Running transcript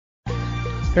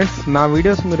Friends, నా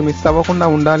videos మీరు miss అవ్వకుండా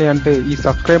ఉండాలి అంటే ఈ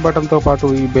సబ్స్క్రైబ్ బటన్తో పాటు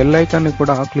ఈ బెల్ ఐకాన్ని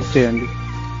కూడా క్లిక్ చేయండి.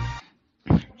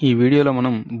 ఈ వీడియోలో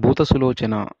మనం భూత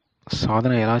సులోచన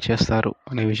సాధన ఎలా చేస్తారు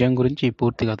అనే విషయం గురించి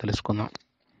పూర్తిగా తెలుసుకుందాం.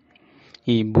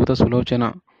 ఈ భూత సులోచన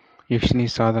యక్షిని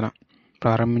సాధన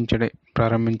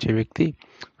ప్రారంభించే వ్యక్తి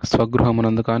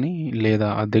స్వగృహమునందు కానీ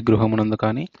లేదా అద్దె గృహమునందు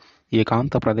కానీ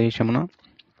ఏకాంత ప్రదేశమున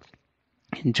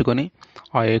ఎంచుకొని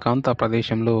ఆ ఏకాంత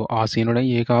ప్రదేశంలో ఆసీనుడై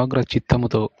ఏకాగ్ర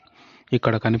చిత్తముతో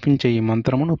ఇక్కడ కనిపించే ఈ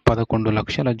మంత్రమును 11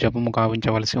 లక్షల జపము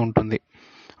కావించవలసి ఉంటుంది.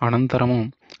 అనంతరము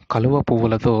కలువ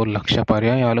పువ్వులతో 1,00,000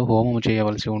 పర్యాయాలు హోమము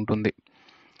చేయవలసి ఉంటుంది.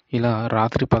 ఇలా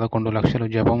రాత్రి 11 లక్షల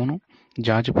జపమును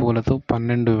జాజి పువ్వులతో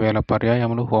 12,000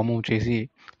 పర్యాయములు హోమము చేసి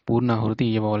పూర్ణాహుతి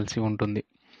ఇవ్వవలసి ఉంటుంది.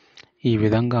 ఈ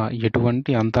విధంగా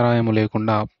ఎటువంటి అంతరాయము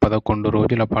లేకుండా 11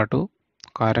 రోజుల పాటు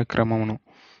కార్యక్రమమును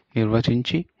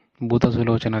నిర్వచించి భూత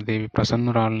సులోచన దేవి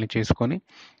ప్రసన్నురాలని చేసుకొని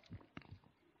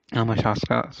ఆమె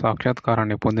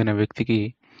సాక్షాత్కారాన్ని పొందిన వ్యక్తికి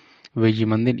 1000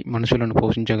 మంది మనుషులను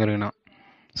పోషించగలిగిన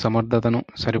సమర్థతను,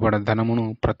 సరిపడ ధనమును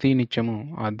ప్రతి నిత్యము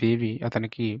ఆ దేవి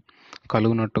అతనికి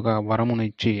కలుగునట్టుగా వరమును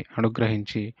ఇచ్చి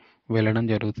అనుగ్రహించి వెళ్ళడం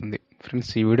జరుగుతుంది.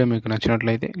 ఫ్రెండ్స్, ఈ వీడియో మీకు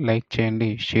నచ్చినట్లయితే లైక్ చేయండి,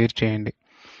 షేర్ చేయండి.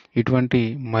 ఇటువంటి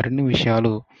మరిన్ని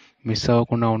విషయాలు మిస్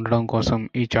అవ్వకుండా ఉండడం కోసం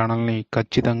ఈ ఛానల్ని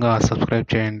ఖచ్చితంగా సబ్స్క్రైబ్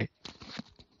చేయండి.